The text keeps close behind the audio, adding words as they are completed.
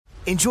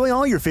Enjoy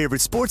all your favorite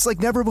sports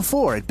like never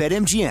before at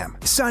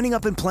BetMGM. Signing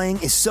up and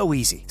playing is so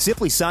easy.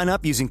 Simply sign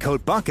up using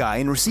code Buckeye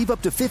and receive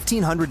up to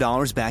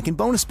 $1,500 back in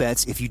bonus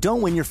bets if you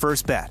don't win your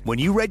first bet. When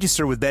you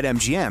register with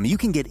BetMGM, you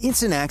can get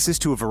instant access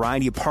to a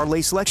variety of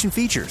parlay selection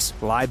features,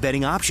 live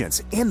betting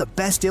options, and the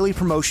best daily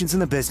promotions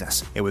in the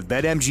business. And with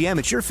BetMGM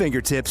at your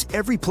fingertips,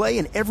 every play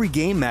and every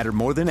game matter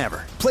more than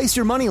ever. Place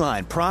your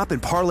moneyline, prop,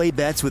 and parlay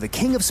bets with the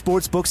king of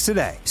sportsbooks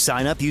today.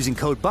 Sign up using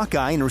code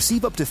Buckeye and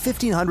receive up to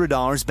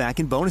 $1,500 back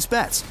in bonus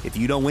bets if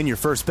you don't win your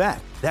first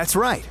bet. That's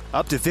right,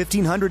 up to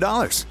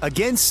 $1,500.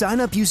 Again, sign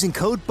up using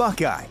code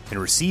Buckeye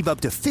and receive up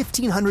to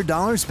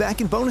 $1,500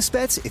 back in bonus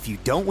bets if you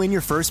don't win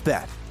your first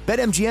bet.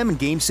 BetMGM and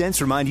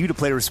GameSense remind you to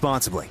play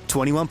responsibly.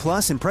 21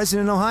 plus and present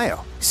in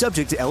Ohio.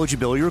 Subject to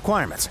eligibility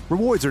requirements.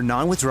 Rewards are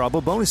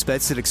non-withdrawable bonus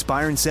bets that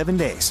expire in 7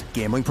 days.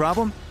 Gambling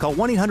problem? Call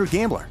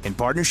 1-800-GAMBLER in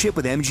partnership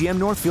with MGM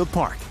Northfield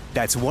Park.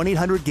 That's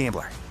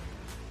 1-800-GAMBLER.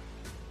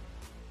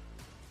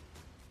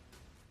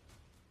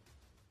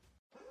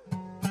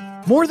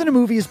 More Than a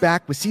Movie is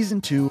back with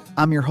Season 2.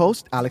 I'm your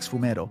host, Alex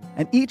Fumero,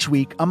 and each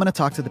week I'm going to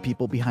talk to the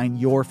people behind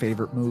your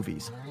favorite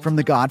movies. From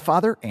The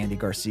Godfather, Andy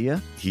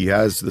Garcia. He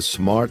has the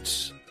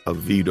smarts of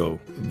Vito,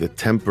 the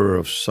temper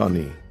of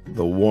Sonny,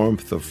 the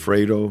warmth of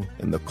Fredo,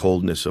 and the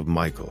coldness of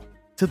Michael.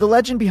 To the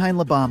legend behind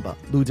La Bamba,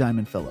 Lou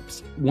Diamond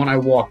Phillips. When I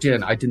walked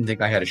in, I didn't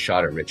think I had a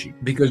shot at Richie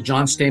because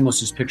John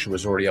Stamos' picture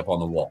was already up on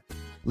the wall.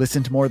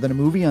 Listen to More Than a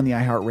Movie on the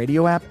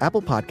iHeartRadio app,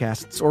 Apple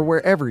Podcasts, or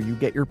wherever you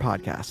get your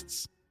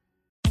podcasts.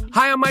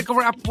 Hi, I'm Michael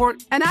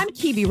Rappaport. And I'm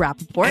Kibi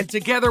Rappaport. And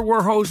together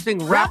we're hosting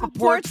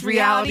Rappaport's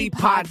Reality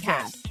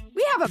Podcast.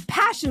 We have a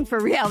passion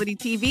for reality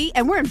TV,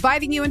 and we're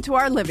inviting you into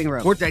our living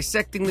room. We're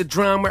dissecting the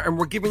drama, and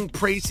we're giving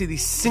praise to the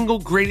single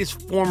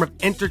greatest form of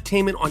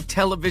entertainment on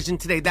television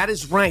today. That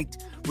is right.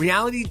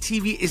 Reality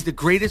TV is the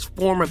greatest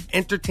form of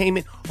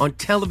entertainment on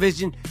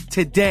television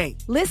today.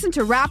 Listen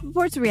to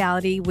Rappaport's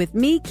Reality with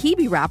me,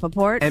 Kibi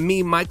Rappaport. And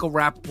me, Michael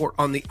Rappaport,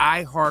 on the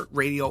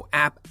iHeartRadio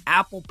app,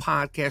 Apple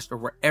Podcast, or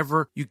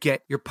wherever you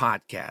get your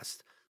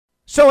podcast.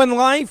 So in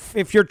life,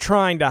 if you're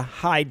trying to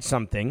hide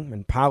something,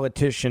 and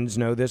politicians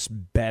know this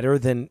better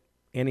than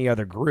any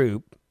other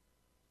group,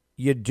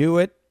 you do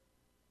it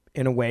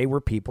in a way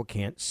where people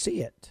can't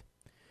see it.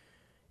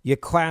 You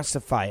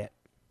classify it.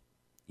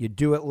 You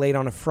do it late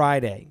on a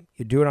Friday.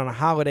 You do it on a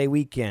holiday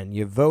weekend.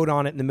 You vote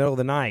on it in the middle of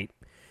the night.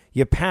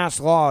 You pass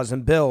laws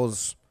and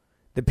bills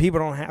that people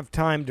don't have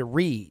time to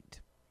read.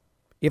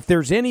 If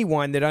there's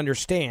anyone that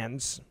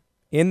understands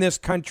in this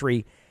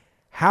country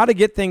how to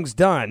get things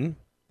done,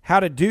 how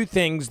to do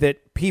things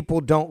that people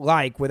don't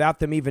like without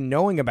them even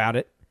knowing about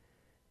it,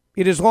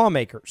 it is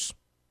lawmakers.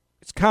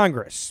 It's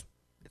Congress.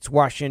 It's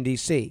Washington,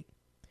 D.C.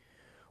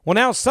 Well,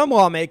 now some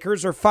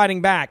lawmakers are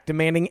fighting back,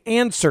 demanding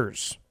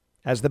answers,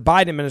 as the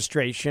Biden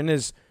administration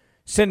is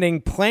sending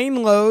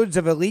plane loads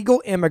of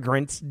illegal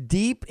immigrants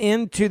deep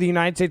into the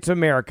United States of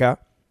America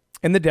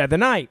in the dead of the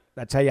night.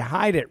 That's how you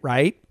hide it,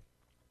 right?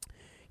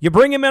 You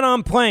bring them in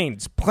on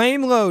planes,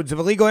 plane loads of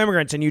illegal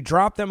immigrants, and you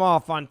drop them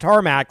off on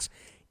tarmacs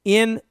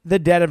in the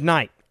dead of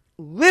night.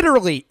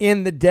 Literally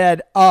in the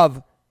dead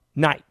of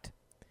night.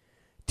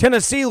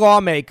 Tennessee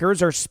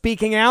lawmakers are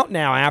speaking out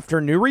now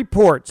after new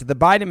reports that the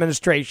Biden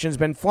administration has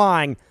been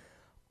flying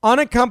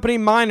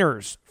unaccompanied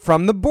minors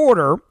from the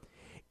border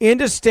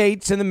into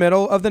states in the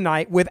middle of the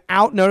night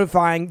without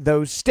notifying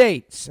those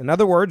states. In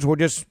other words, we'll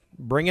just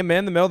bring them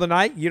in the middle of the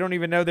night. You don't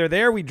even know they're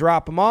there. We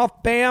drop them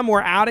off. Bam,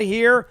 we're out of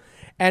here.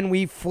 And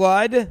we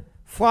flood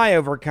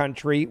flyover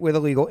country with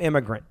illegal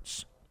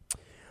immigrants.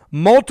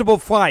 Multiple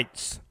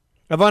flights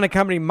of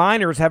unaccompanied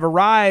minors have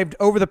arrived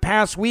over the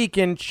past week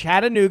in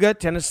Chattanooga,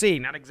 Tennessee.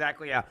 Not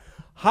exactly a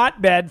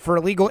hotbed for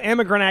illegal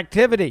immigrant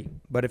activity,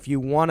 but if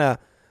you want to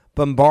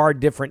bombard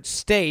different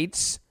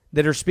states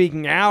that are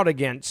speaking out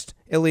against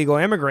illegal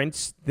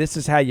immigrants, this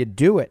is how you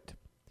do it.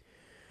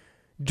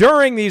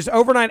 During these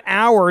overnight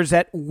hours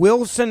at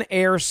Wilson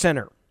Air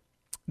Center,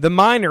 the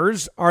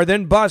minors are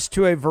then bused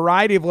to a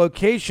variety of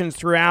locations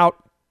throughout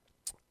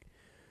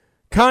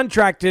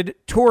contracted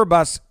tour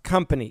bus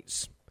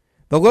companies.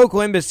 The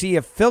local embassy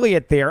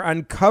affiliate there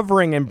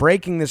uncovering and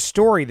breaking the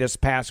story this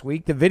past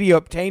week, the video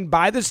obtained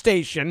by the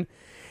station,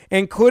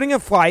 including a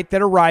flight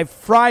that arrived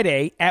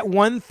Friday at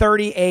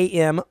 1:30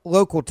 a.m.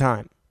 local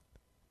time,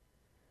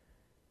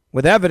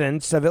 with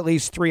evidence of at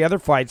least 3 other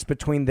flights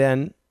between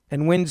then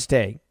and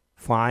Wednesday,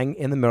 flying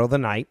in the middle of the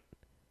night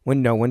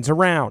when no one's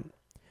around.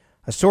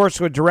 A source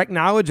with direct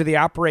knowledge of the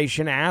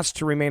operation asked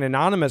to remain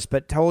anonymous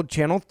but told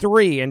Channel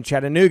 3 in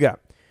Chattanooga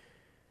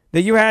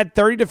that you had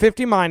 30 to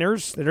 50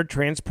 minors that are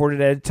transported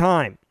at a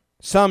time,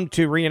 some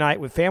to reunite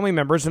with family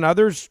members and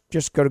others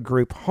just go to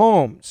group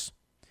homes.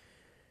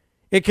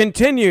 It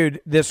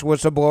continued, this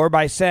whistleblower,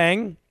 by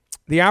saying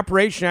the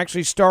operation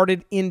actually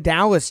started in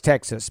Dallas,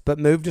 Texas, but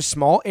moved to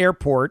small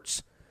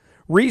airports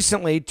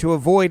recently to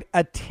avoid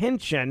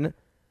attention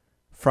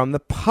from the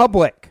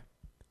public.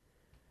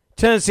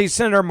 Tennessee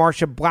Senator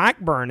Marsha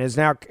Blackburn has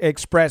now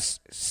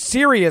expressed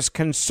serious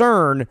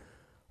concern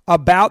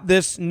about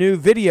this new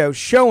video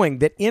showing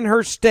that in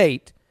her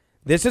state,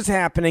 This is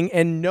happening,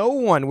 and no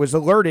one was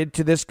alerted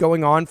to this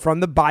going on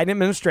from the Biden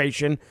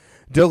administration,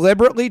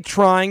 deliberately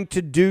trying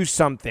to do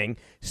something,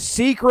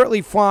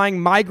 secretly flying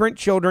migrant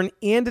children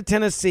into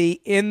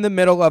Tennessee in the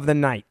middle of the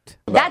night.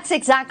 That's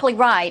exactly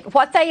right.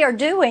 What they are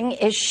doing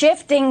is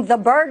shifting the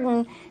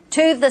burden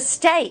to the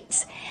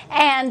states.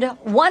 And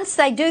once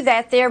they do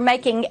that, they're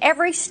making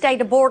every state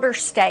a border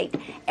state,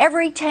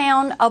 every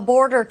town a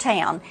border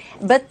town.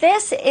 But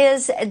this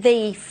is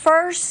the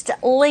first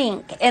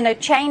link in a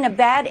chain of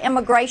bad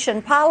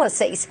immigration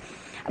policies.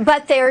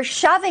 But they're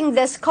shoving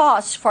this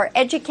cost for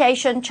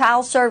education,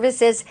 child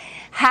services,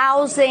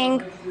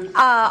 housing,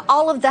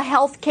 all of the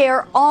health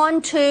care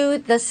onto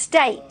the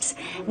states.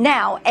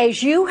 Now,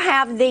 as you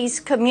have these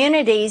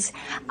communities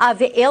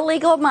of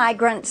illegal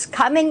migrants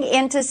coming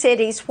into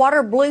cities, what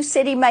are blue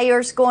city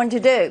mayors going to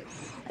do?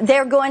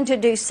 They're going to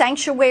do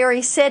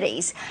sanctuary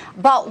cities.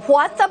 But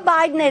what the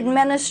Biden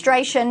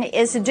administration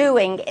is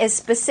doing is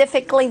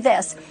specifically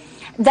this.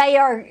 They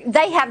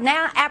have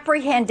now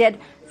apprehended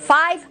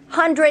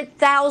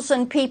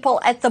 500,000 people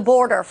at the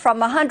border from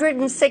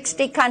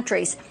 160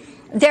 countries.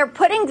 They're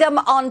putting them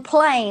on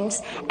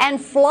planes and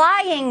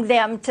flying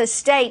them to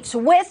states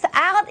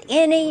without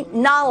any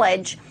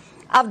knowledge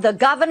of the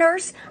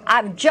governors.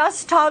 I've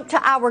just talked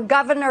to our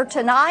governor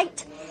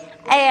tonight,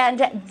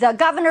 and the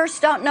governors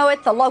don't know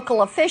it. The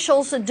local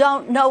officials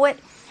don't know it.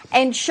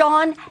 And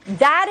Sean,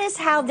 that is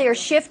how they're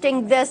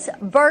shifting this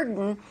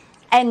burden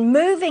and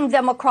moving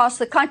them across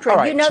the country.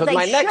 Right, you know, so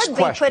they should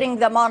be putting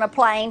them on a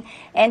plane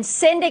and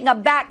sending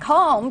them back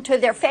home to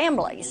their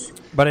families.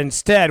 But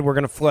instead, we're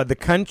going to flood the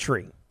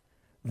country.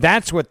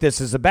 That's what this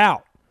is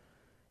about.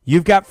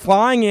 You've got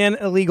flying in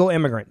illegal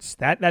immigrants.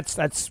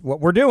 That's what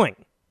we're doing.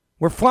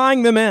 We're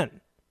flying them in.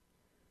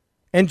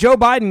 And Joe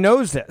Biden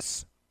knows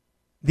this.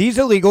 These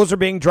illegals are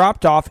being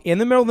dropped off in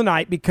the middle of the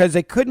night because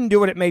they couldn't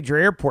do it at major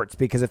airports.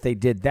 Because if they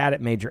did that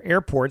at major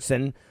airports,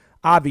 then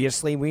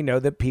obviously we know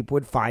that people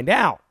would find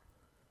out.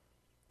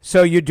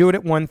 So you do it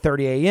at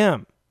 1:30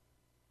 a.m.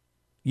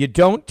 You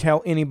don't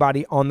tell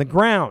anybody on the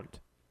ground.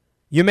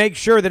 You make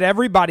sure that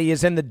everybody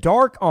is in the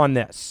dark on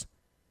this.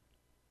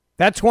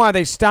 That's why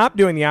they stopped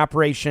doing the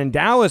operation in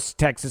Dallas,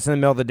 Texas in the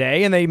middle of the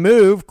day, and they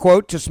moved,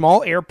 quote, to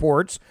small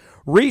airports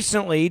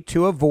recently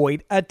to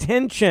avoid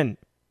attention.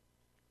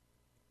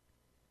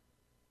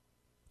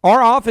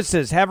 Our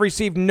offices have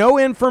received no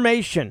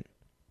information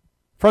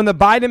from the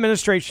Biden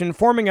administration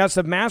informing us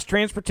of mass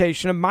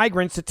transportation of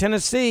migrants to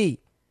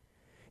Tennessee.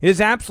 It is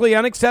absolutely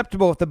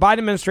unacceptable if the Biden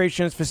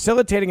administration is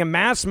facilitating a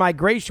mass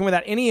migration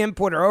without any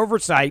input or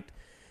oversight,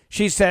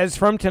 she says,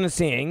 from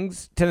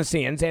Tennesseans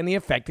and the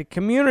affected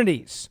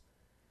communities.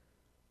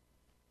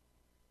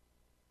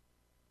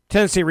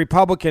 Tennessee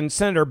Republican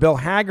Senator Bill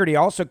Hagerty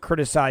also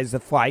criticized the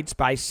flights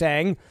by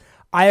saying,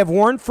 I have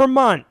warned for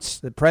months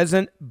that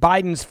President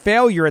Biden's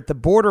failure at the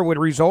border would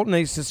result in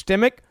a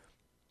systemic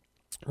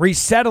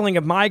resettling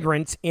of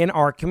migrants in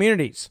our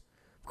communities.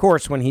 Of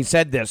course, when he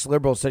said this,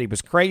 liberals said he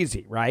was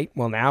crazy, right?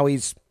 Well, now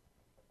he's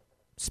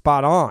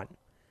spot on.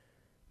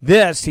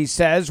 This, he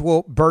says,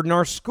 will burden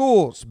our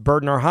schools,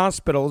 burden our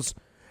hospitals,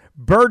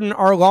 burden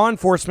our law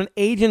enforcement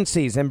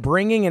agencies, and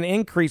bringing an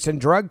increase in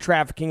drug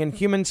trafficking and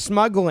human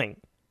smuggling.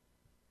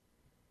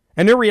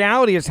 A new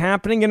reality is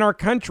happening in our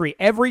country.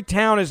 Every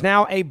town is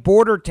now a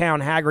border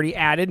town, Hagerty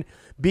added,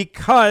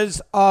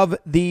 because of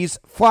these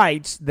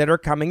flights that are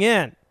coming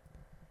in.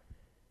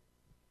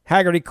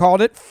 Hagerty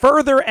called it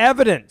further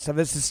evidence of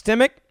a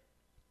systemic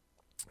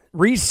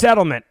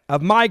resettlement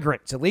of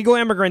migrants, illegal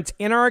immigrants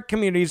in our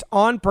communities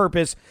on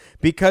purpose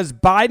because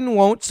Biden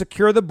won't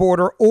secure the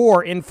border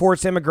or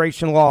enforce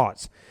immigration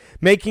laws,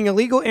 making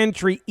illegal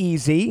entry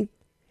easy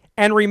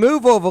and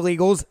removal of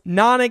illegals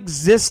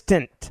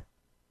non-existent.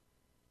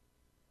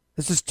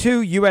 This is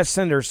two U.S.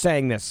 senators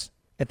saying this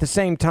at the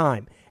same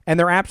time, and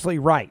they're absolutely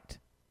right.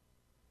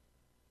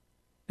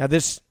 Now,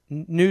 this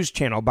news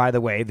channel, by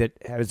the way, that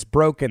has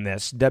broken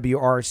this,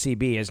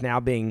 WRCB, is now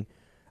being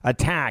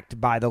attacked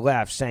by the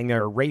left, saying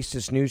they're a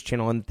racist news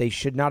channel and they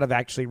should not have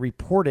actually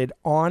reported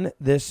on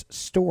this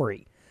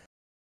story.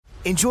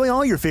 Enjoy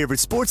all your favorite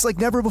sports like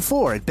never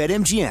before at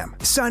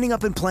BetMGM. Signing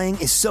up and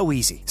playing is so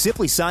easy.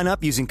 Simply sign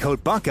up using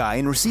code Buckeye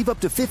and receive up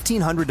to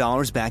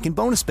 $1,500 back in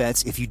bonus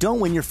bets if you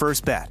don't win your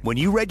first bet. When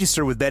you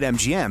register with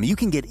BetMGM, you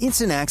can get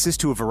instant access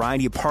to a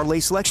variety of parlay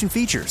selection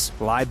features,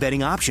 live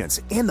betting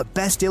options, and the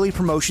best daily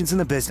promotions in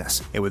the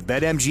business. And with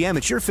BetMGM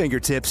at your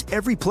fingertips,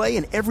 every play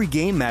and every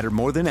game matter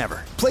more than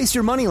ever. Place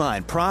your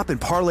moneyline, prop,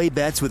 and parlay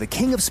bets with the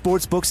king of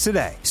sportsbooks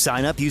today.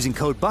 Sign up using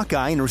code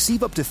Buckeye and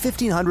receive up to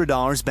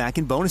 $1,500 back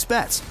in bonus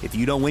bets if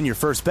you don't win your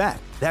first bet.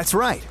 That's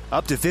right,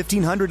 up to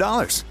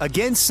 $1,500.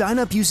 Again, sign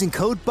up using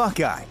code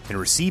Buckeye and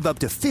receive up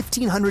to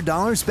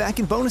 $1,500 back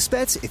in bonus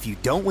bets if you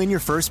don't win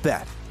your first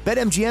bet.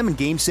 BetMGM and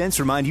GameSense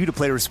remind you to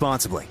play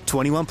responsibly.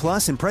 21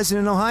 plus and present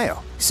in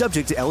Ohio.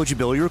 Subject to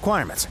eligibility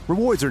requirements.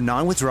 Rewards are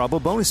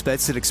non-withdrawable bonus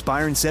bets that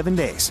expire in 7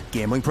 days.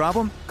 Gambling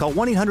problem? Call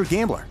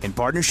 1-800-GAMBLER in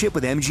partnership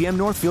with MGM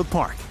Northfield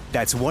Park.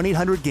 That's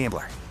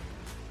 1-800-GAMBLER.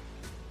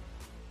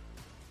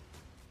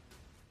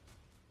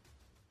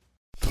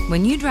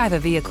 When you drive a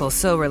vehicle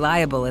so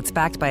reliable it's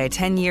backed by a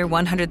 10-year,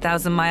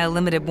 100,000-mile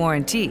limited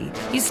warranty,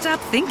 you stop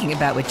thinking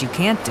about what you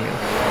can't do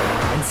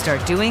and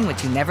start doing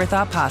what you never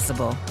thought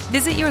possible.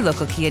 Visit your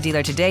local Kia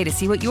dealer today to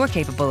see what you're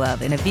capable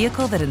of in a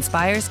vehicle that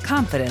inspires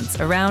confidence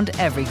around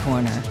every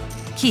corner.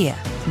 Kia,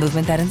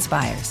 movement that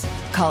inspires.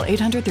 Call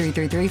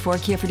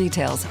 800-333-4KIA for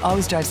details.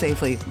 Always drive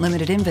safely.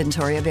 Limited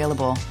inventory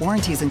available.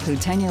 Warranties include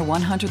 10-year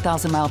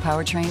 100,000-mile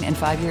powertrain and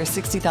 5-year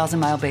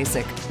 60,000-mile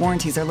basic.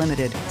 Warranties are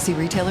limited. See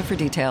retailer for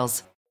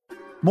details.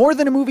 More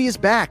Than a Movie is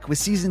back with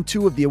Season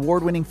 2 of the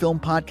award-winning film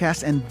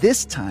podcast, and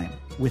this time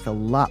with a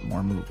lot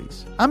more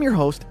movies. I'm your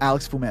host,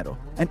 Alex Fumero,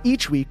 and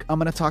each week I'm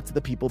going to talk to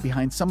the people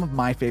behind some of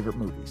my favorite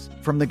movies.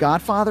 From The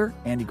Godfather,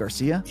 Andy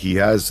Garcia. He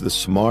has the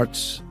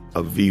smarts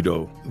of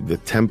Vito, the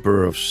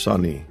temper of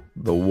Sonny,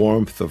 the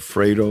warmth of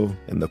Fredo,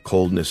 and the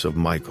coldness of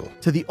Michael.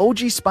 To the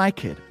OG Spy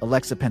Kid,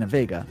 Alexa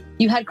Penavega.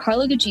 You had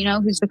Carla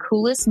Gugino, who's the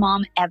coolest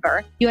mom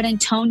ever. You had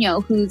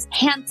Antonio, who's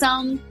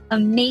handsome,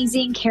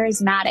 amazing,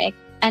 charismatic.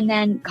 And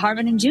then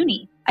Carmen and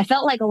Junie. I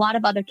felt like a lot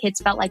of other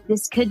kids felt like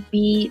this could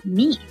be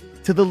me.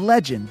 To the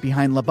legend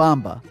behind La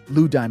Bamba,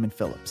 Lou Diamond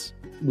Phillips.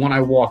 When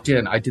I walked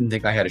in, I didn't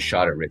think I had a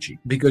shot at Richie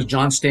because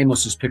John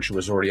Stamos' picture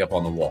was already up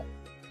on the wall.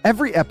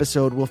 Every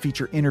episode will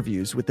feature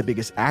interviews with the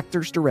biggest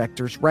actors,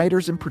 directors,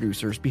 writers, and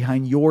producers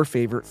behind your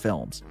favorite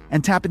films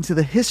and tap into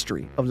the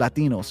history of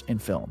Latinos in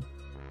film.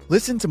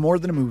 Listen to More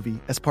Than a Movie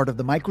as part of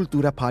the My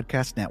Cultura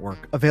podcast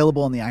network,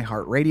 available on the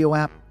iHeartRadio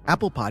app,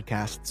 Apple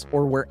Podcasts,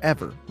 or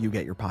wherever you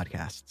get your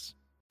podcasts.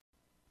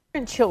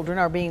 Children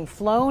are being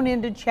flown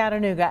into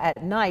Chattanooga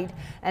at night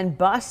and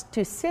bused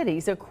to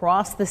cities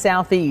across the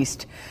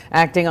Southeast.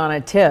 Acting on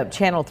a tip,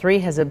 Channel 3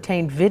 has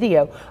obtained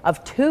video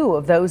of 2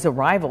 of those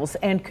arrivals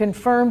and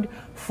confirmed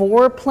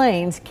 4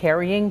 planes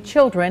carrying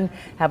children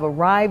have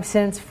arrived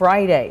since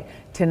Friday.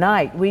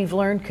 Tonight, we've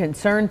learned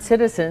concerned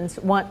citizens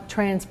want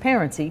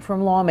transparency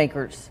from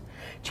lawmakers.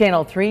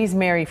 Channel 3's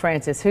Mary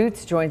Frances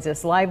Hoots joins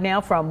us live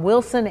now from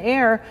Wilson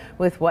Air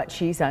with what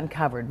she's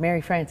uncovered.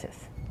 Mary Frances.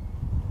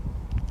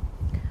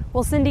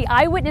 Well, Cindy,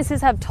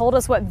 eyewitnesses have told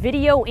us what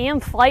video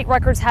and flight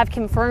records have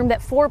confirmed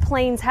that 4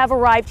 planes have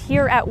arrived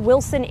here at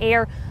Wilson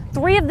Air,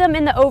 3 of them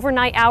in the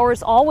overnight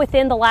hours, all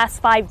within the last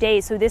 5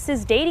 days. So this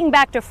is dating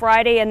back to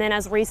Friday and then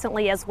as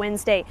recently as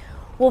Wednesday.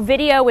 Well,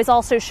 video is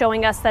also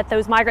showing us that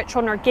those migrant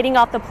children are getting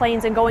off the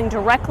planes and going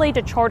directly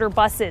to charter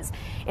buses.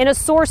 And a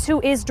source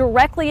who is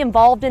directly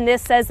involved in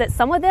this says that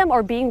some of them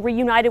are being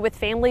reunited with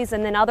families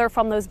and then other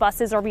from those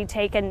buses are being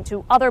taken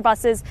to other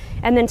buses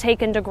and then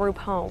taken to group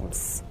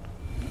homes.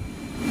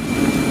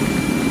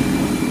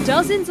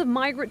 Dozens of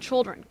migrant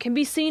children can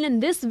be seen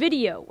in this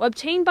video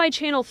obtained by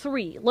Channel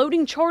 3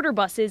 loading charter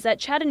buses at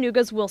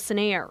Chattanooga's Wilson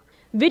Air.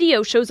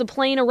 Video shows a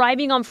plane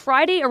arriving on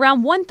Friday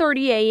around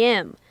 1:30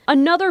 a.m.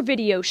 Another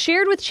video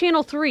shared with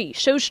Channel 3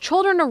 shows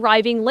children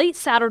arriving late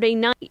Saturday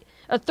night.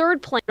 A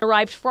 3rd plane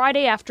arrived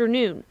Friday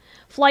afternoon.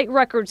 Flight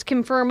records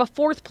confirm a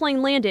 4th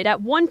plane landed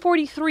at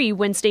 1:43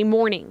 Wednesday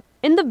morning.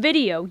 In the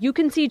video, you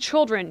can see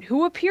children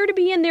who appear to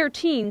be in their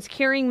teens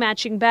carrying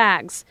matching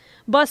bags.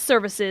 Bus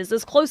services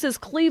as close as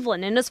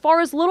Cleveland and as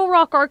far as Little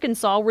Rock,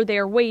 Arkansas were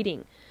there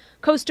waiting.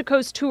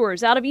 Coast-to-coast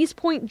tours out of East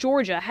Point,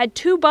 Georgia had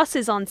 2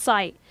 buses on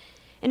site.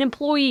 An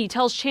employee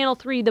tells Channel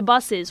 3 the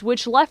buses,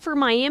 which left for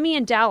Miami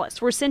and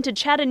Dallas, were sent to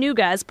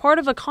Chattanooga as part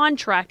of a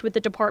contract with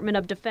the Department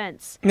of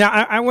Defense. Now,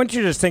 I want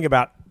you to just think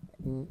about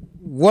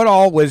what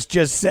all was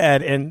just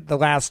said in the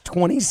last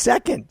 20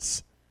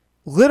 seconds.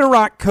 Little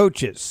Rock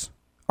coaches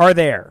are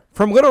there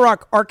from Little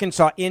Rock,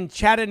 Arkansas, in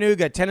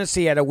Chattanooga,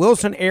 Tennessee, at a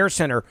Wilson Air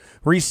Center,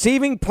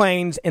 receiving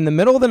planes in the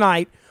middle of the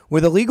night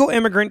with illegal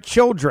immigrant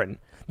children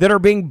that are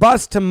being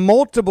bused to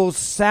multiple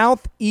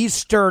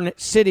southeastern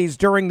cities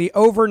during the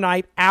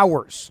overnight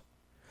hours.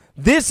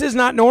 This is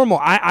not normal.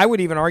 I would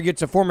even argue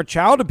it's a form of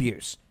child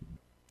abuse.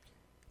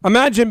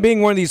 Imagine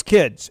being one of these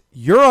kids.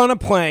 You're on a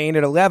plane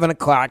at 11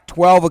 o'clock,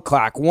 12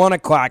 o'clock, 1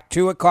 o'clock,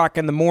 2 o'clock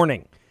in the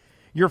morning.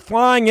 You're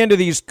flying into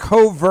these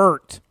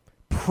covert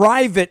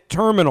private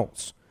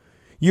terminals.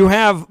 You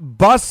have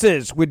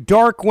buses with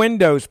dark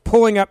windows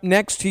pulling up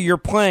next to your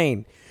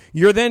plane.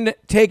 You're then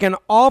taken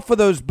off of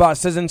those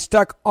buses and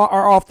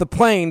off the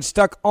plane,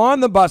 stuck on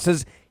the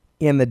buses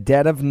in the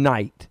dead of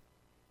night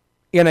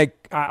in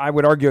I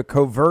would argue, a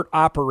covert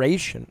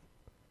operation.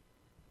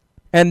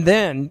 And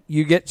then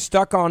you get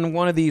stuck on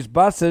one of these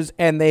buses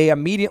and they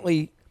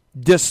immediately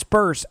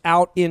disperse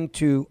out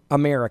into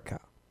America.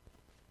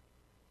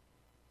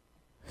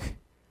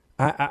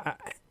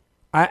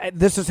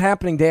 This is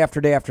happening day after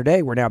day after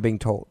day, we're now being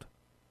told.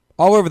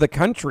 All over the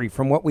country,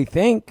 from what we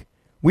think.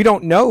 We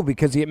don't know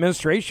because the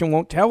administration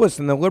won't tell us,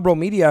 and the liberal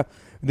media,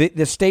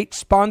 the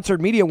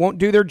state-sponsored media, won't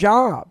do their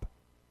job.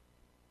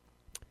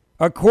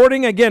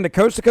 According, again, to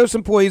coast-to-coast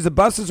employees, the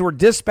buses were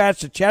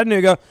dispatched to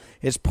Chattanooga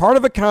as part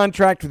of a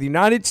contract with the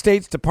United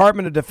States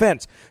Department of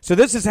Defense. So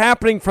this is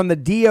happening from the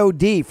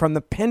DOD, from the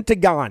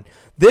Pentagon.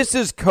 This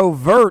is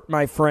covert,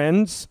 my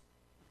friends.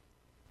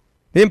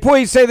 The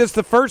employees say this is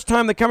the first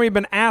time the company has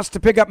been asked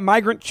to pick up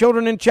migrant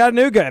children in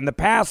Chattanooga. In the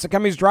past, the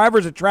company's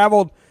drivers have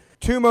traveled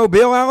to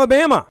Mobile,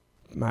 Alabama.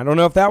 I don't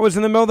know if that was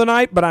in the middle of the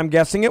night, but I'm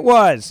guessing it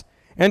was.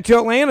 And to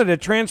Atlanta to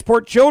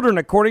transport children,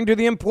 according to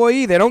the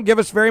employee. They don't give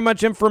us very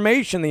much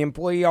information. The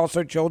employee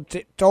also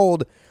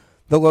told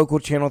the local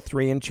Channel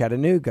 3 in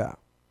Chattanooga.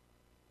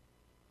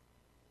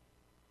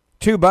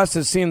 2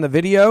 buses seen in the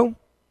video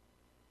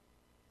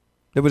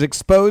that was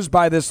exposed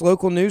by this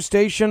local news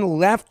station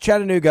left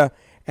Chattanooga,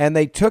 and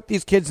they took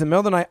these kids in the middle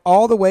of the night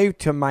all the way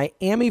to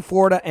Miami,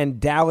 Florida, and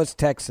Dallas,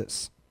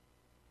 Texas.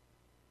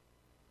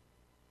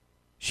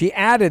 She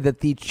added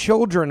that the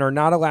children are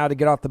not allowed to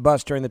get off the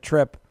bus during the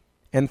trip,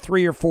 and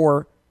 3 or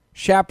 4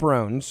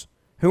 chaperones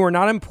who are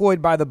not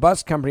employed by the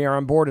bus company are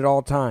on board at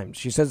all times.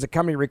 She says the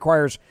company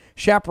requires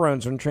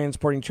chaperones when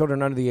transporting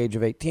children under the age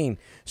of 18.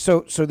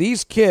 So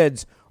these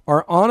kids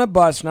are on a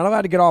bus, not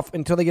allowed to get off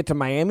until they get to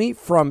Miami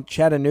from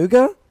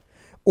Chattanooga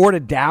or to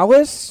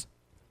Dallas.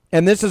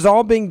 And this is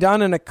all being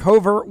done in a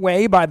covert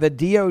way by the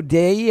DOD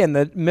in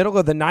the middle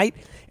of the night.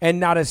 And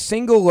not a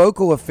single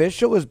local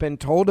official has been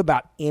told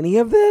about any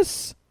of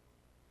this.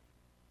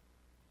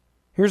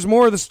 Here's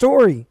more of the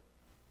story.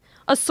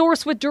 A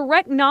source with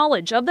direct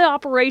knowledge of the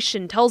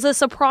operation tells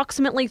us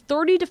approximately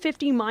 30 to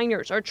 50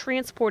 minors are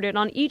transported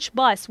on each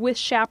bus with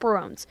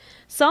chaperones,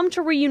 some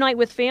to reunite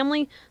with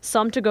family,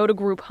 some to go to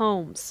group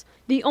homes.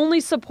 The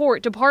only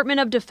support Department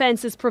of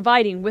Defense is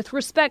providing with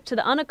respect to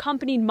the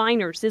unaccompanied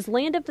minors is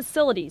land and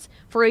facilities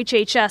for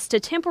HHS to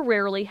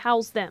temporarily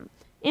house them.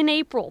 In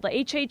April, the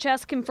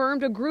HHS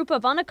confirmed a group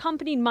of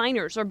unaccompanied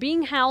minors are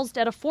being housed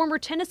at a former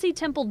Tennessee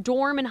Temple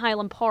dorm in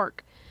Highland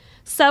Park.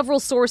 Several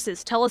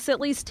sources tell us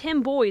at least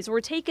 10 boys were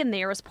taken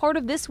there as part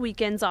of this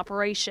weekend's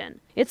operation.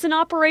 It's an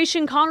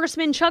operation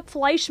Congressman Chuck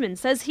Fleischmann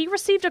says he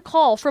received a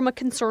call from a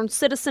concerned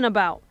citizen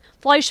about.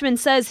 Fleischmann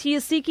says he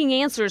is seeking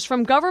answers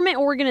from government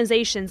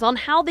organizations on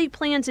how they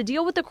plan to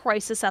deal with the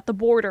crisis at the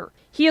border.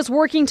 He is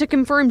working to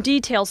confirm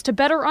details to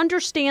better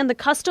understand the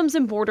Customs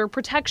and Border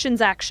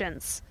Protection's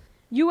actions.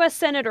 U.S.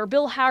 Senator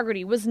Bill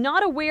Hagerty was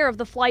not aware of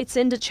the flights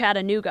into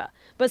Chattanooga,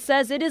 but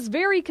says it is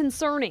very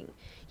concerning.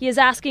 He is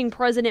asking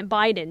President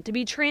Biden to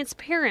be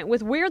transparent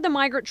with where the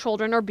migrant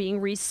children are being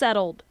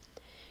resettled.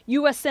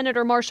 U.S.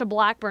 Senator Marsha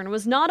Blackburn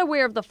was not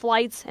aware of the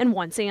flights and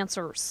wants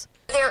answers.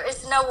 There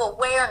is no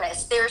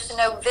awareness, there's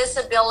no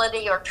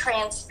visibility or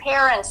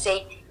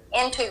transparency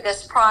into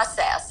this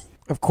process.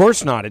 Of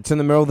course not. It's in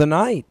the middle of the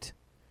night.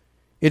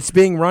 It's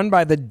being run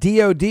by the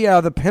DOD out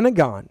of the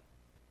Pentagon.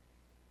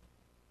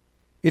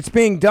 It's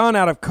being done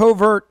out of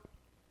covert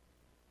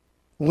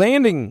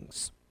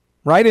landings,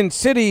 right, in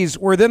cities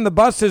where then the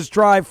buses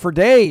drive for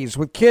days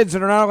with kids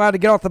that are not allowed to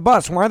get off the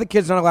bus. Why are the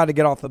kids not allowed to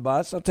get off the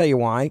bus? I'll tell you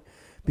why.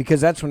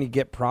 Because that's when you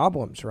get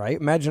problems, right?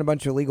 Imagine a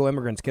bunch of illegal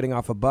immigrants getting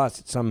off a bus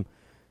at some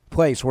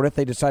place. What if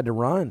they decide to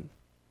run?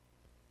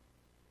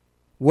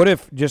 What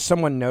if just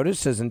someone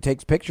notices and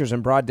takes pictures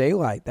in broad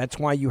daylight? That's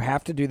why you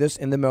have to do this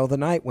in the middle of the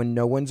night when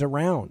no one's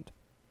around.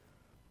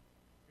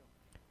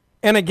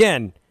 And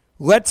again,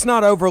 let's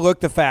not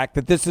overlook the fact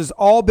that this is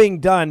all being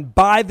done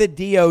by the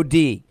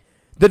DOD.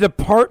 The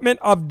Department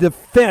of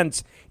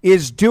Defense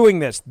is doing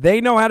this. They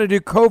know how to do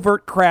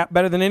covert crap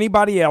better than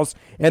anybody else,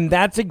 and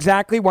that's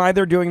exactly why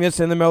they're doing this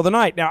in the middle of the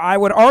night. Now, I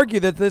would argue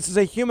that this is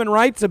a human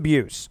rights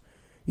abuse.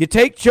 You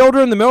take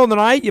children in the middle of the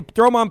night, you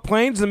throw them on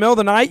planes in the middle of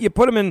the night, you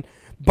put them in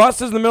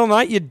buses in the middle of the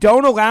night, you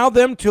don't allow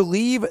them to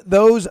leave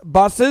those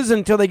buses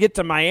until they get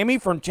to Miami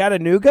from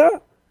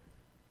Chattanooga?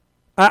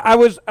 I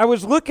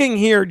was looking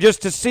here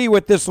just to see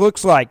what this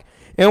looks like.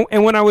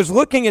 And when I was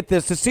looking at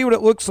this to see what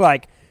it looks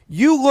like,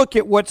 you look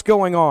at what's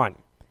going on.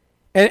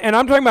 And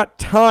I'm talking about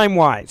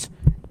time-wise.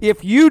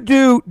 If you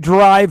do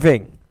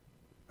driving,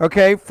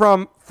 okay,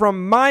 from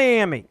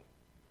Miami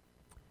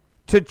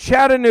to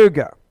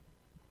Chattanooga,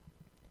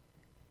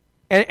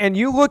 and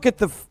you look at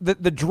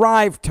the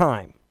drive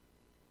time,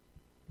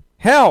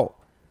 hell,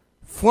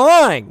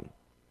 flying,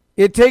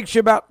 it takes you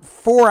about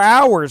 4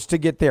 hours to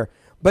get there.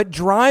 But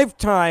drive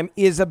time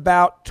is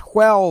about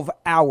 12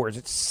 hours.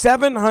 It's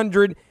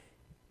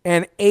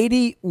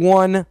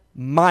 781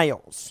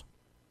 miles.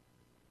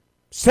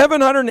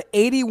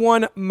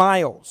 781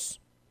 miles.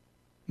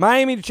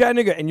 Miami to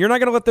Chattanooga. And you're not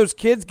going to let those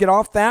kids get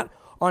off that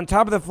on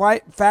top of the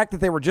fact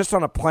that they were just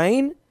on a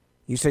plane?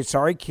 You say,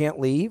 sorry, can't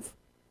leave?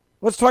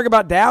 Let's talk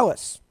about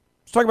Dallas.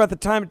 Let's talk about the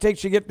time it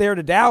takes you to get there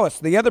to Dallas,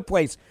 the other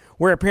place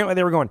where apparently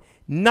they were going.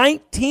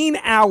 19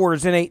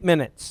 hours and 8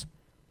 minutes.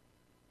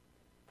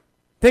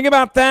 Think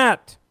about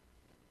that.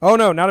 Oh,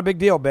 no, not a big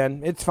deal,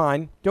 Ben. It's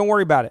fine. Don't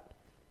worry about it.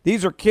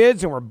 These are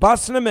kids, and we're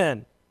busting them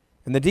in.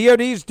 And the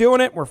DOD's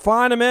doing it. We're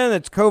flying them in.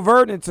 It's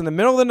covert, and it's in the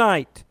middle of the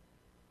night.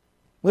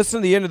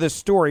 Listen to the end of this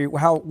story,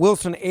 how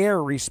Wilson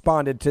Air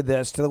responded to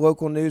this, to the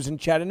local news in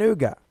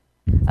Chattanooga.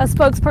 A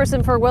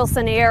spokesperson for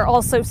Wilson Air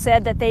also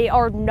said that the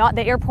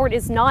airport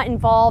is not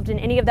involved in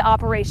any of the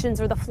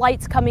operations or the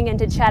flights coming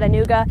into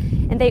Chattanooga,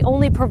 and they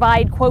only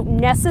provide, quote,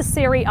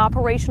 necessary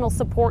operational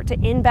support to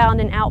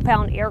inbound and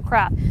outbound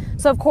aircraft.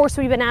 So, of course,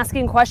 we've been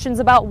asking questions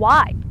about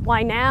why.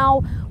 Why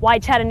now? Why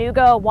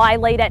Chattanooga? Why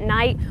late at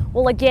night?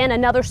 Well, again,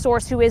 another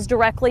source who is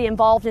directly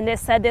involved in this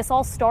said this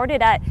all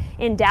started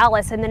in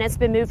Dallas, and then it's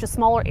been moved to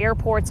smaller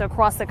airports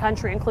across the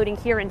country, including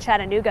here in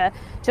Chattanooga,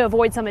 to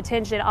avoid some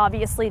attention.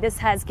 Obviously, this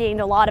has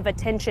gained a lot of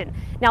attention.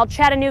 Now,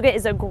 Chattanooga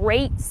is a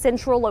great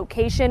central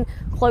location,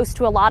 close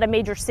to a lot of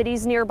major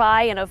cities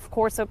nearby, and of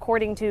course,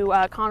 according to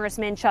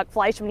Congressman Chuck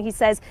Fleischman, he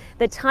says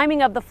the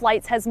timing of the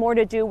flights has more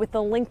to do with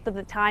the length of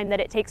the time that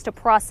it takes to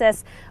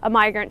process a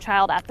migrant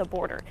child at the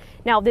border.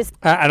 Now, this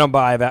I don't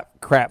buy that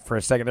crap for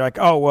a second. They're like,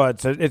 oh, well,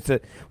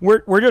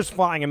 we're just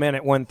flying them in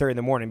at 1:30 in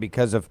the morning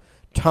because of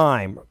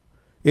time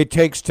it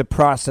takes to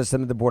process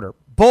them at the border.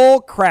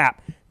 Bull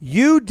crap.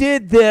 You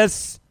did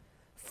this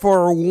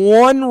for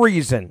one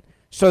reason,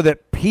 so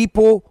that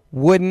people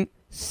wouldn't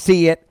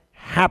see it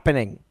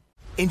happening.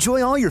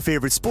 Enjoy all your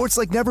favorite sports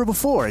like never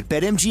before at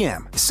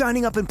BetMGM.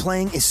 Signing up and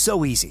playing is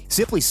so easy.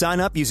 Simply sign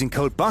up using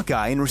code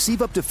Buckeye and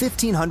receive up to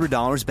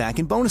 $1,500 back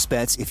in bonus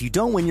bets if you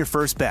don't win your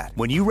first bet.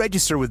 When you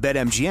register with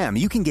BetMGM,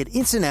 you can get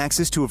instant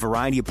access to a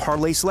variety of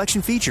parlay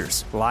selection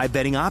features, live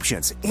betting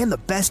options, and the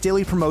best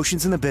daily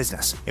promotions in the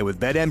business. And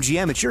with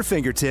BetMGM at your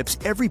fingertips,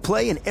 every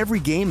play and every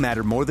game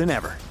matter more than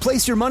ever.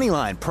 Place your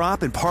moneyline,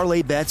 prop, and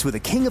parlay bets with the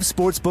king of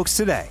sportsbooks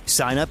today.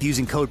 Sign up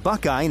using code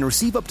Buckeye and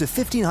receive up to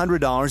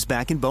 $1,500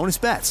 back in bonus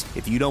bets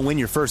if you don't win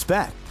your first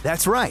bet.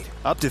 That's right,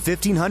 up to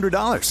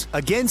 $1,500.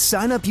 Again,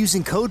 sign up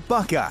using code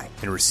Buckeye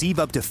and receive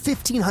up to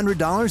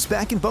 $1,500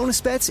 back in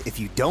bonus bets if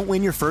you don't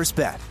win your first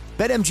bet.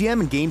 BetMGM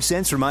and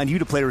GameSense remind you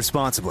to play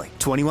responsibly.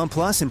 21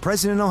 plus and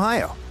present in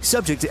Ohio.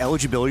 Subject to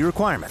eligibility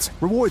requirements.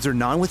 Rewards are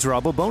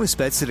non-withdrawable bonus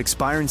bets that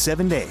expire in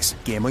 7 days.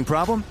 Gambling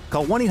problem?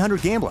 Call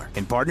 1-800-GAMBLER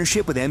in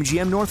partnership with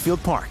MGM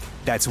Northfield Park.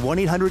 That's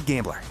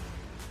 1-800-GAMBLER.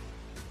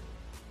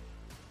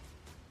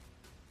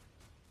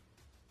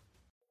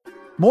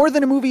 More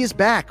Than a Movie is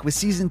back with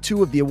season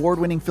 2 of the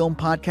award-winning film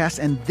podcast,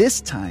 and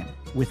this time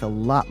with a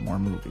lot more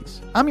movies.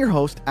 I'm your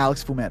host,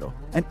 Alex Fumero,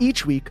 and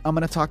each week I'm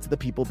going to talk to the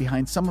people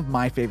behind some of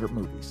my favorite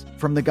movies.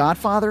 From The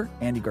Godfather,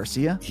 Andy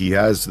Garcia. He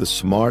has the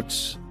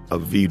smarts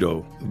of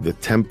Vito, the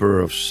temper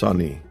of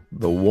Sonny,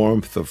 the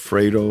warmth of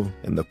Fredo,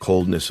 and the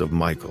coldness of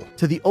Michael.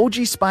 To the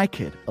OG Spy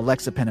Kid,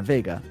 Alexa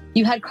Penavega.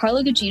 You had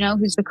Carla Gugino,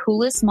 who's the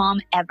coolest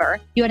mom ever.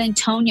 You had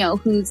Antonio,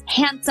 who's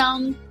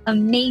handsome,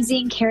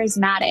 amazing,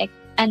 charismatic.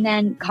 And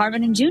then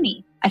Carmen and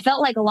Junie. I felt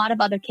like a lot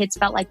of other kids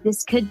felt like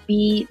this could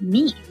be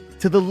me.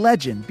 To the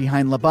legend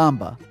behind La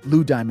Bamba,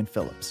 Lou Diamond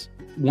Phillips.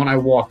 When I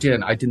walked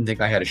in, I didn't think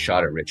I had a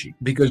shot at Richie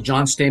because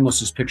John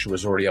Stamos' picture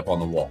was already up on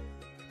the wall.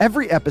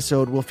 Every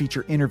episode will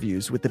feature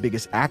interviews with the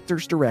biggest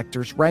actors,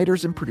 directors,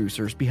 writers, and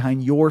producers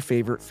behind your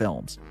favorite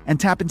films and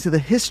tap into the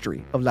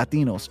history of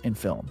Latinos in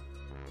film.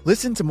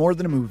 Listen to More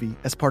Than a Movie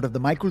as part of the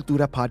My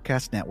Cultura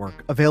podcast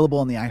network, available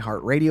on the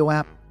iHeartRadio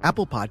app,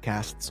 Apple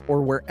Podcasts,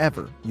 or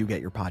wherever you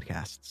get your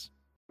podcasts.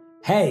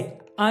 Hey,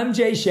 I'm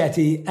Jay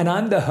Shetty, and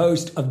I'm the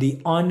host of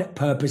the On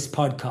Purpose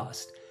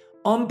podcast.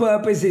 On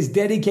Purpose is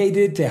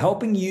dedicated to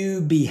helping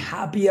you be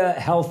happier,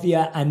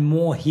 healthier, and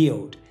more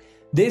healed.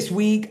 This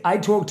week, I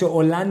talked to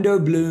Orlando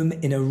Bloom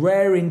in a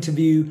rare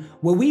interview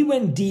where we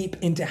went deep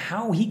into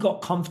how he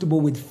got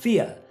comfortable with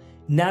fear,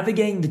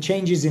 navigating the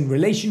changes in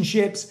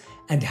relationships,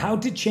 and how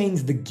to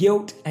change the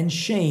guilt and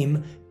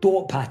shame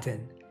thought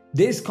pattern.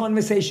 This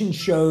conversation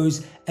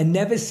shows a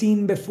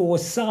never-seen-before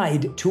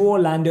side to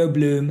Orlando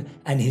Bloom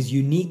and his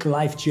unique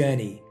life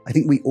journey. I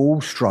think we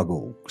all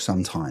struggle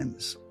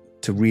sometimes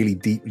to really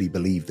deeply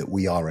believe that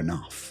we are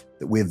enough,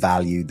 that we're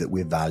valued, that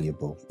we're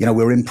valuable. You know,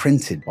 we're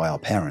imprinted by our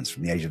parents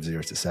from the age of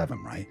 0 to 7,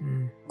 right?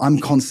 I'm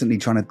constantly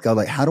trying to go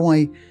like, how do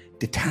I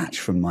detach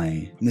from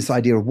this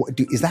idea of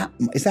is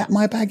that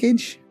my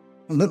baggage?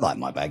 It doesn't look like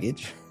my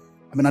baggage.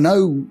 I mean, I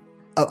know,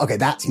 okay,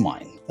 that's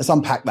mine. Let's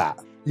unpack that.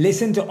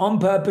 Listen to On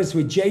Purpose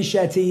with Jay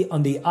Shetty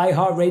on the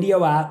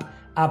iHeartRadio app,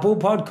 Apple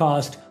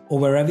Podcast, or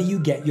wherever you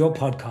get your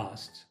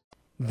podcasts.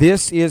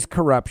 This is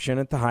corruption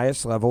at the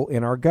highest level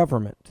in our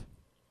government.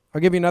 I'll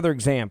give you another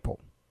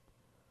example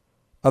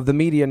of the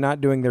media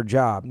not doing their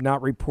job,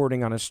 not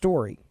reporting on a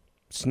story.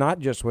 It's not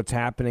just what's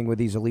happening with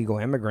these illegal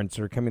immigrants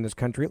that are coming to this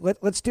country.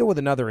 Let's deal with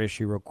another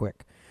issue real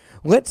quick.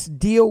 Let's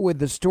deal with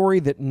the story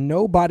that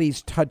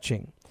nobody's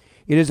touching.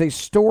 It is a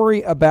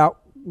story about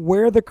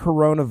where the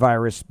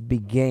coronavirus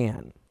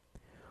began.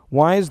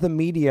 Why is the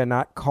media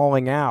not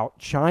calling out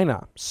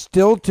China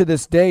still to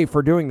this day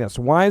for doing this?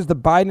 Why is the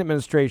Biden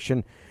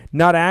administration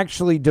not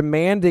actually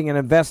demanding an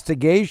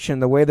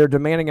investigation the way they're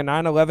demanding a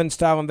 9/11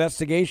 style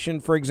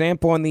investigation, for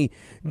example, on the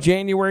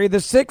January the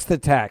 6th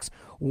attacks?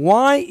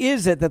 Why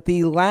is it that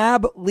the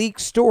lab leak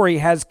story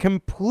has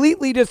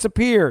completely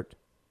disappeared?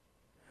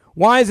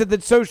 Why is it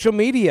that social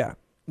media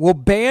will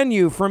ban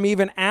you from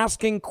even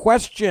asking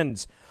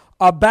questions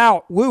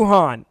about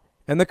Wuhan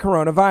and the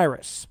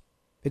coronavirus?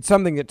 It's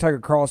something that Tucker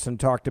Carlson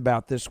talked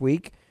about this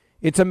week.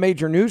 It's a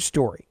major news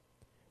story.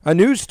 A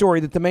news story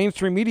that the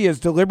mainstream media is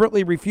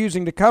deliberately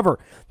refusing to cover.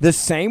 The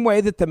same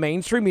way that the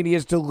mainstream media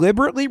is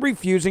deliberately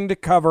refusing to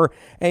cover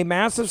a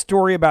massive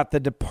story about the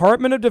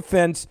Department of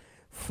Defense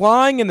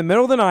flying in the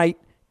middle of the night,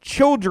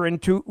 children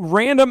to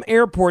random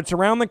airports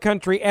around the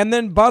country and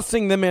then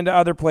busing them into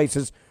other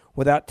places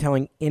without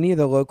telling any of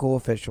the local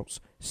officials,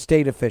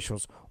 state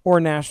officials, or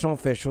national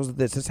officials that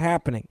this is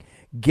happening.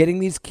 Getting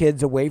these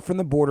kids away from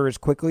the border as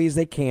quickly as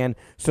they can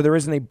so there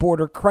isn't a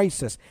border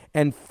crisis,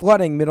 and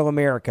flooding middle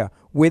America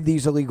with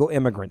these illegal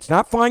immigrants,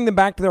 not flying them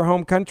back to their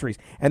home countries.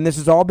 And this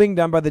is all being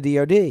done by the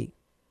DOD.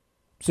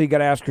 So you got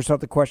to ask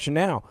yourself the question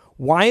now,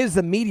 why is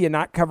the media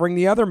not covering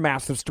the other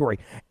massive story?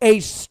 A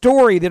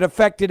story that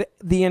affected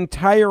the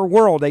entire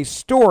world, a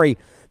story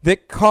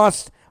that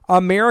cost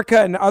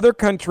America and other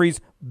countries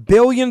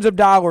billions of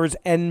dollars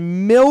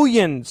and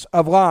millions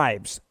of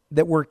lives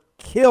that were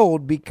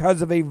killed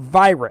because of a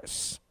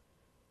virus.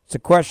 It's a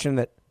question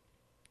that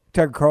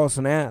Tucker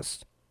Carlson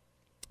asked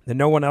that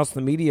no one else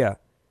in the media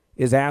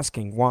is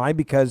asking. Why?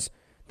 Because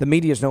the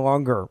media is no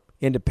longer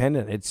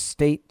independent. It's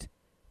state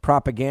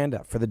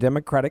propaganda for the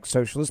Democratic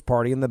Socialist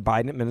Party and the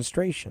Biden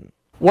administration.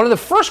 One of the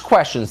first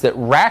questions that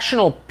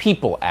rational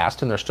people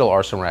asked, and there still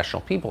are some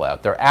rational people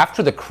out there,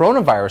 after the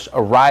coronavirus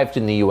arrived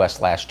in the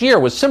U.S. last year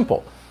was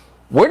simple.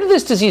 Where did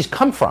this disease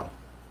come from?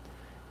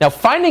 Now,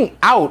 finding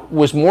out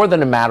was more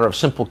than a matter of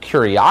simple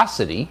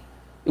curiosity.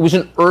 It was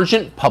an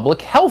urgent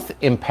public health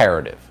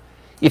imperative.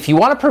 If you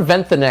want to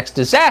prevent the next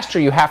disaster,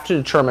 you have to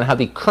determine how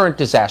the current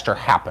disaster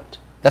happened.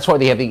 That's why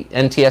they have the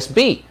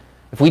NTSB.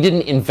 If we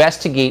didn't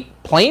investigate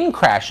plane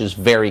crashes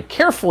very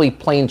carefully,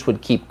 planes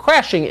would keep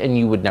crashing and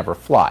you would never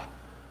fly.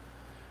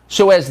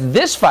 So as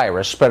this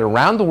virus spread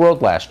around the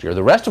world last year,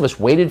 the rest of us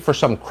waited for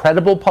some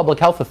credible public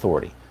health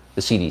authority,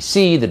 the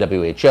CDC, the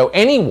WHO,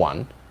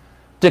 anyone,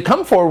 to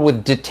come forward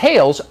with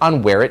details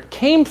on where it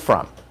came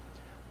from.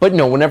 But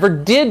no one ever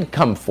did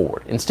come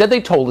forward. Instead, they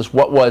told us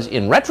what was,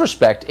 in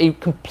retrospect, a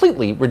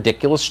completely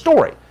ridiculous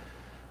story.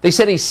 They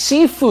said a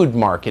seafood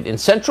market in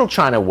central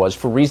China was,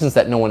 for reasons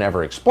that no one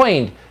ever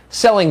explained,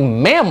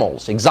 selling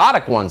mammals,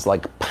 exotic ones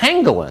like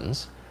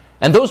pangolins,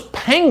 and those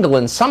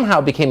pangolins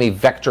somehow became a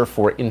vector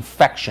for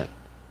infection.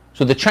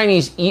 So the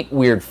Chinese eat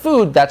weird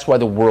food, that's why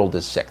the world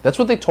is sick. That's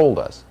what they told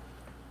us.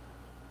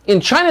 In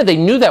China, they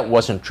knew that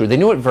wasn't true. They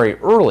knew it very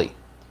early.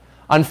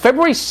 On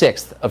February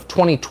 6th of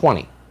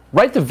 2020,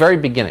 right at the very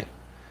beginning,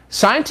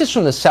 scientists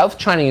from the South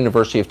China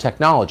University of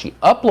Technology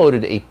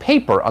uploaded a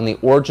paper on the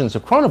origins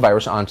of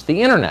coronavirus onto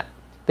the internet.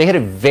 They had a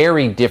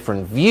very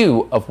different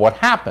view of what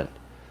happened.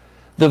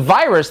 The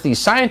virus, these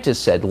scientists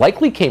said,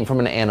 likely came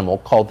from an animal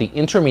called the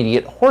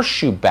intermediate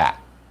horseshoe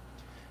bat.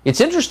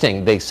 It's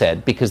interesting, they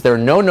said, because there are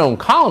no known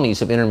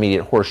colonies of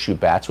intermediate horseshoe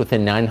bats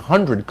within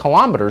 900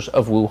 kilometers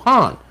of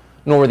Wuhan,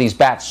 nor were these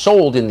bats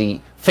sold in the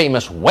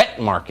famous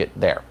wet market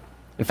there.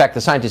 In fact,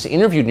 the scientists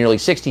interviewed nearly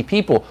 60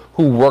 people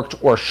who worked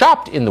or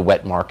shopped in the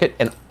wet market,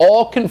 and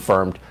all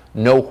confirmed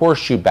no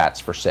horseshoe bats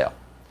for sale.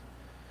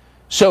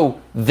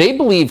 So they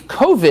believe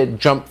COVID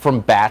jumped from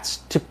bats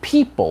to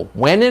people.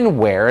 When and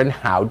where and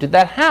how did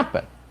that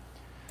happen?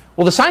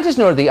 Well, the scientists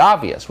noted the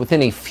obvious.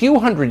 Within a few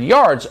hundred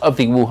yards of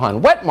the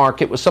Wuhan wet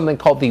market was something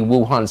called the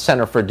Wuhan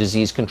Center for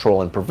Disease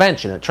Control and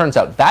Prevention. It turns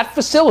out that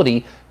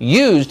facility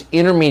used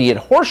intermediate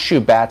horseshoe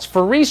bats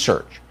for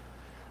research.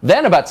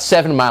 Then about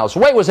 7 miles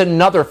away was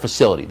another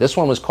facility. This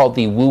one was called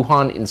the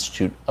Wuhan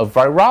Institute of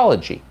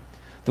Virology.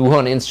 The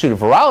Wuhan Institute of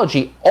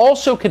Virology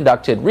also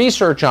conducted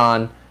research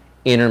on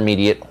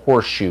intermediate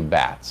horseshoe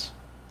bats.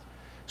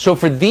 So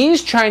for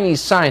these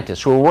Chinese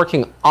scientists who were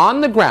working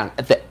on the ground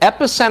at the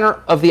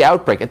epicenter of the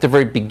outbreak, at the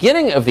very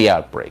beginning of the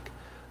outbreak,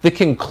 the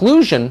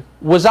conclusion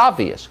was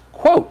obvious.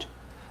 Quote,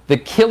 the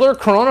killer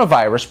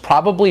coronavirus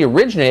probably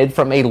originated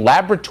from a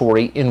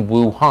laboratory in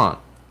Wuhan.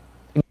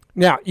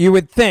 Now, you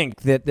would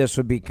think that this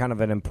would be kind of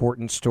an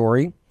important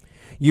story.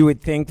 You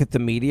would think that the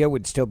media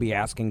would still be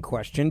asking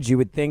questions. You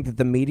would think that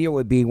the media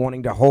would be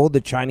wanting to hold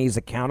the Chinese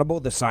accountable,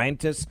 the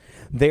scientists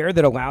there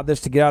that allowed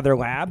this to get out of their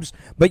labs.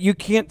 But you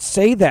can't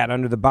say that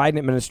under the Biden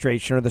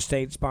administration or the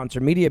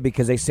state-sponsored media,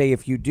 because they say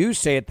if you do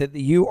say it, that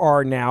you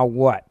are now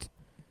what?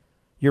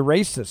 You're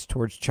racist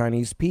towards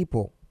Chinese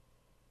people.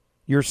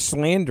 You're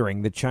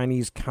slandering the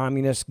Chinese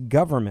communist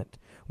government,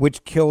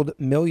 which killed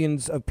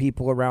millions of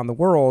people around the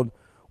world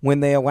when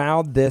they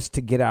allowed this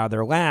to get out of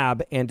their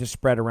lab and to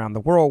spread around the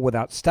world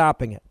without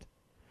stopping it.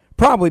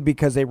 Probably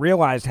because they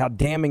realized how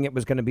damning it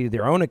was going to be to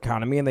their own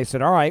economy, and they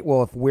said, all right,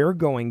 well, if we're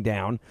going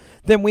down,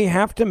 then we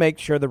have to make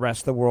sure the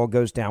rest of the world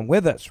goes down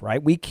with us,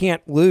 right? We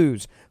can't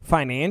lose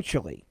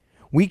financially.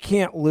 We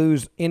can't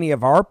lose any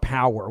of our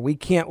power. We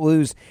can't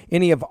lose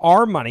any of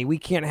our money. We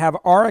can't have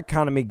our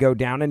economy go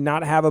down and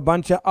not have a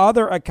bunch of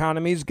other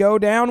economies go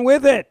down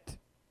with it.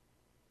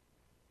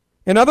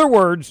 In other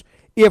words,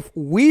 if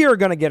we are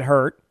going to get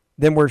hurt,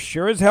 then we're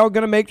sure as hell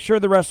going to make sure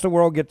the rest of the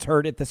world gets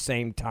hurt at the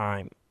same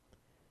time.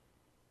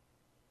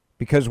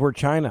 Because we're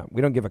China.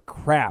 We don't give a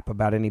crap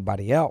about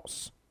anybody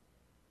else.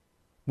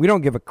 We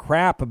don't give a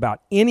crap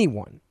about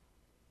anyone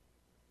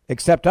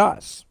except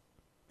us.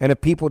 And if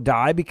people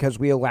die because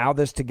we allow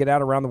this to get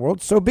out around the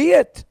world, so be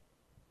it.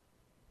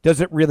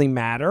 Does it really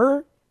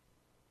matter?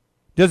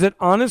 Does it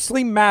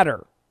honestly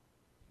matter?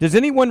 Does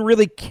anyone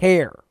really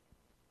care?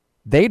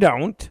 They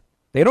don't.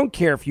 They don't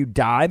care if you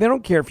die. They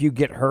don't care if you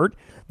get hurt.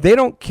 They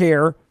don't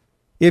care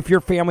if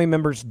your family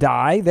members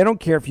die. They don't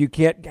care if you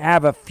can't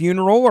have a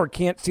funeral or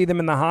can't see them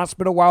in the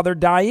hospital while they're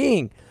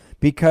dying,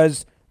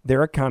 because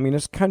they're a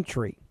communist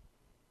country.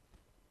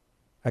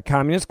 A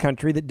communist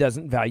country that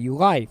doesn't value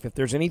life. If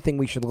there's anything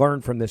we should learn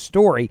from this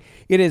story,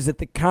 it is that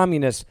the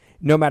communists,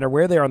 no matter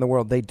where they are in the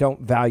world, they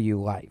don't value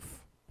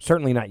life.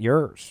 Certainly not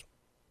yours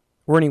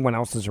or anyone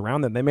else's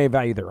around them. They may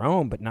value their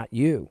own, but not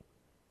you.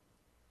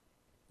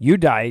 You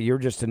die, you're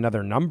just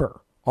another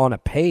number on a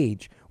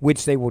page,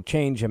 which they will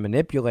change and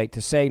manipulate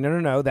to say,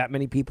 no, that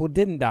many people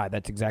didn't die.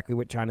 That's exactly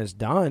what China's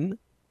done.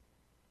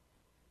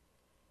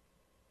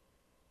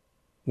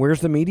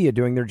 Where's the media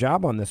doing their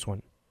job on this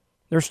one?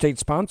 They're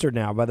state-sponsored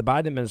now by the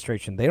Biden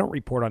administration. They don't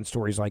report on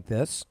stories like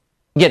this.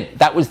 Again,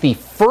 that was the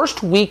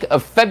first week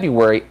of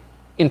February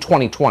in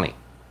 2020.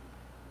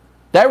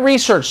 That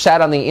research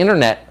sat on the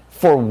internet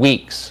for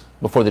weeks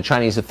before the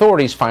Chinese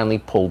authorities finally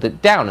pulled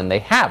it down, and they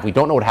have. We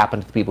don't know what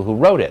happened to the people who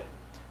wrote it,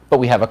 but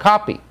we have a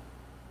copy.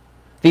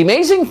 The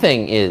amazing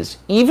thing is,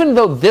 even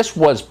though this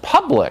was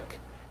public,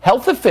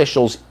 health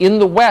officials in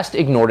the West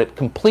ignored it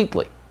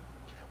completely.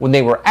 When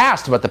they were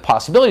asked about the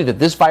possibility that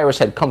this virus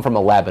had come from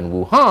a lab in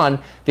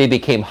Wuhan, they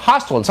became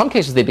hostile. In some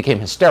cases, they became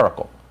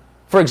hysterical.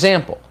 For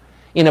example,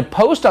 in a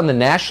post on the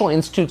National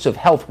Institutes of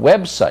Health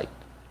website,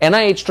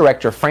 NIH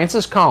Director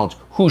Francis Collins,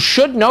 who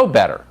should know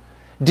better,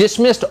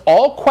 dismissed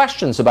all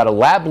questions about a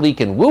lab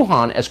leak in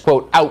Wuhan as,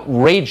 quote,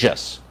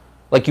 outrageous,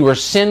 like you were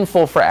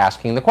sinful for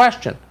asking the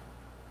question.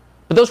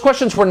 But those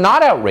questions were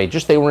not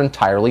outrageous. They were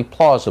entirely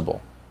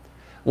plausible.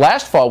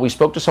 Last fall, we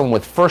spoke to someone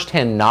with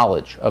firsthand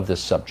knowledge of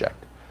this subject.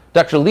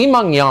 Dr. Li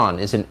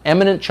Mengyan is an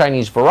eminent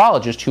Chinese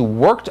virologist who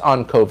worked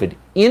on COVID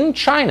in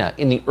China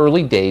in the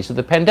early days of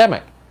the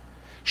pandemic.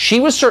 She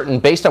was certain,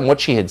 based on what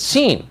she had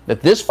seen,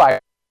 that this virus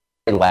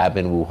was in a lab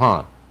in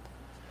Wuhan.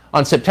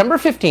 On September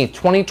 15,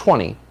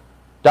 2020,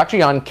 Dr.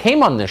 Yan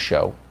came on this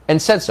show and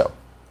said so.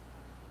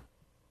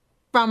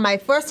 From my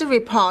first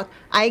report,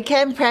 I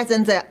can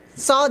present the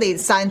solid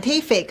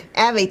scientific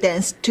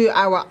evidence to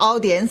our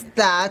audience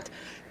that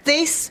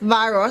this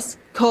virus,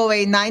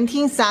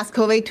 COVID-19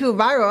 SARS-CoV-2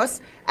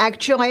 virus,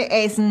 actually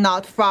is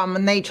not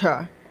from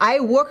nature.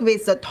 I work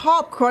with the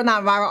top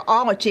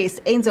coronavirologists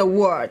in the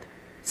world.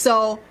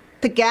 So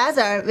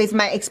together with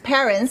my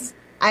experience,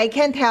 I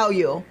can tell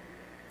you,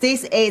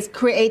 this is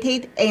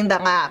created in the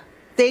lab.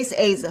 This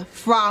is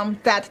from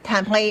that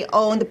template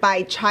owned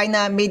by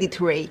China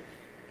military.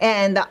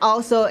 And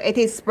also it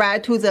is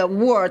spread to the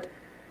world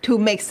to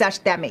make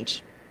such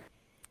damage.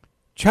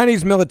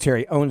 Chinese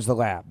military owns the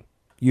lab.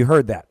 You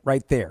heard that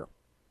right there.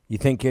 You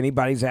think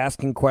anybody's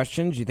asking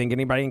questions? You think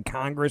anybody in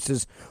Congress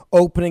is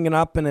opening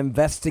up an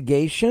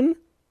investigation?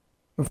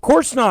 Of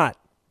course not.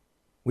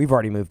 We've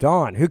already moved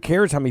on. Who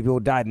cares how many people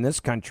died in this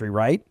country,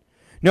 right?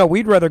 No,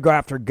 we'd rather go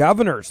after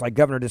governors like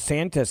Governor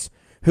DeSantis,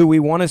 who we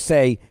want to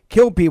say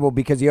killed people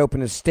because he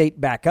opened his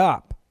state back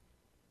up,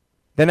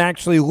 than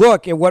actually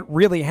look at what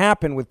really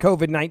happened with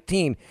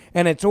COVID-19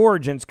 and its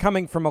origins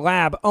coming from a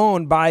lab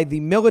owned by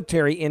the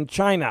military in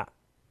China.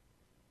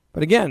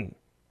 But again,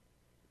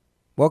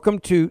 welcome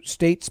to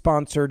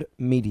state-sponsored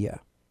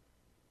media.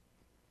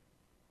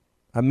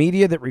 A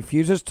media that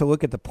refuses to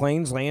look at the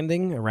planes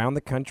landing around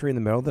the country in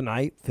the middle of the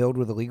night filled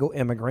with illegal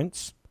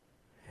immigrants.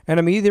 And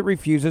a media that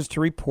refuses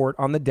to report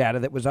on the data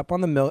that was up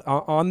on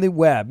the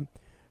web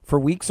for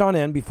weeks on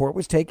end before it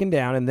was taken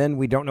down. And then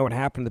we don't know what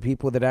happened to the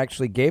people that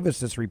actually gave us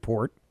this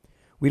report.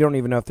 We don't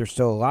even know if they're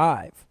still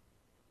alive.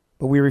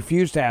 But we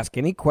refuse to ask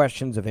any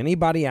questions of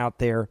anybody out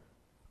there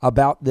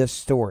about this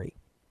story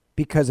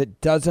because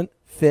it doesn't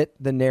fit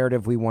the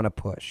narrative we want to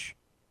push.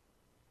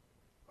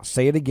 I'll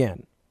say it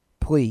again.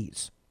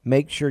 Please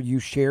make sure you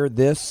share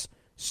this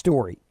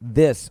story,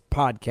 this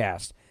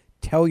podcast.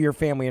 Tell your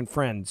family and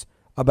friends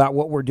about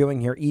what we're doing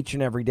here each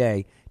and every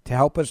day to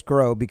help us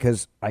grow,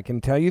 because I can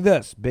tell you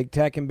this, big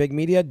tech and big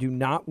media do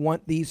not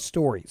want these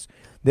stories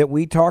that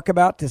we talk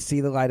about to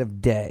see the light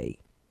of day.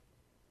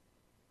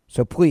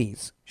 So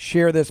please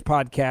share this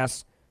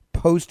podcast,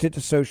 post it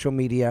to social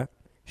media,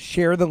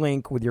 share the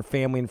link with your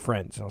family and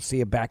friends. I'll see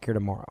you back here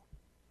tomorrow.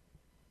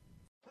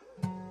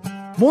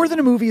 More Than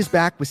a Movie is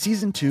back with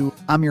Season 2.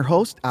 I'm your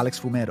host, Alex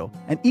Fumero,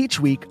 and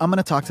each week I'm going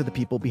to talk to the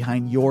people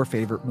behind your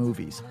favorite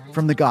movies.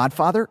 From The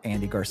Godfather,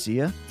 Andy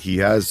Garcia. He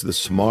has the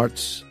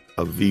smarts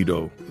of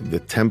Vito, the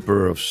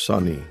temper of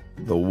Sonny,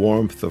 the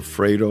warmth of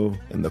Fredo,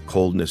 and the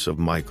coldness of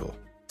Michael.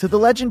 To the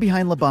legend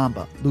behind La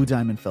Bamba, Lou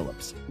Diamond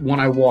Phillips. When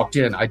I walked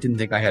in, I didn't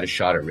think I had a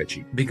shot at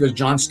Richie because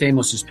John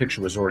Stamos'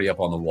 picture was already up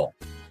on the wall.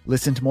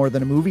 Listen to More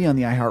Than a Movie on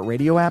the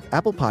iHeartRadio app,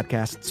 Apple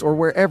Podcasts, or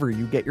wherever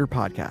you get your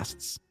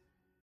podcasts.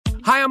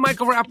 Hi, I'm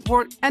Michael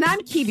Rappaport. And I'm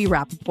Kibi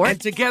Rappaport. And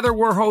together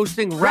we're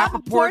hosting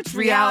Rappaport's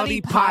Reality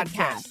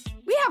Podcast.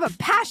 We have a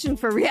passion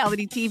for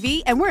reality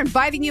TV, and we're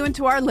inviting you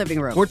into our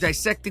living room. We're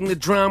dissecting the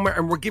drama,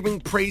 and we're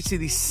giving praise to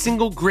the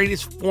single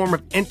greatest form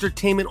of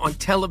entertainment on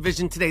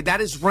television today.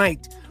 That is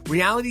right.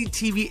 Reality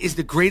TV is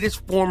the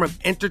greatest form of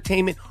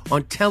entertainment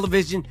on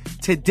television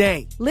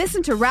today.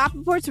 Listen to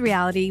Rappaport's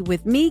Reality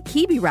with me,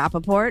 Kibi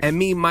Rappaport. And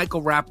me,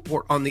 Michael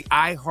Rappaport, on the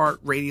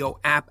iHeartRadio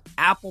app,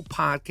 Apple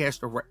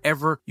Podcast, or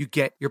wherever you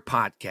get your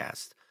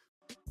podcast.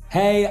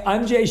 Hey,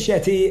 I'm Jay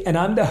Shetty, and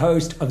I'm the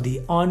host of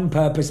the On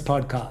Purpose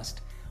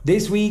podcast.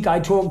 This week, I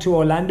talked to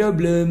Orlando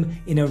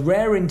Bloom in a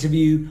rare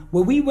interview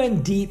where we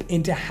went deep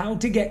into how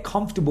to get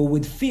comfortable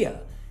with fear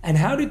and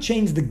how to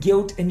change the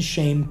guilt and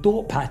shame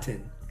thought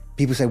pattern.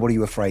 People say, what are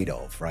you afraid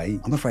of, right?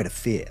 I'm afraid of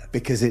fear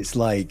because it's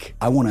like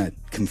I want to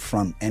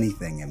confront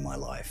anything in my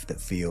life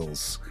that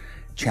feels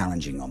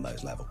challenging on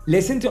those levels.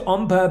 Listen to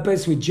On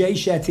Purpose with Jay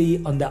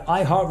Shetty on the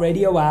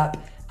iHeartRadio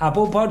app,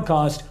 Apple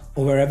Podcast,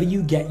 or wherever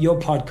you get your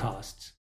podcasts.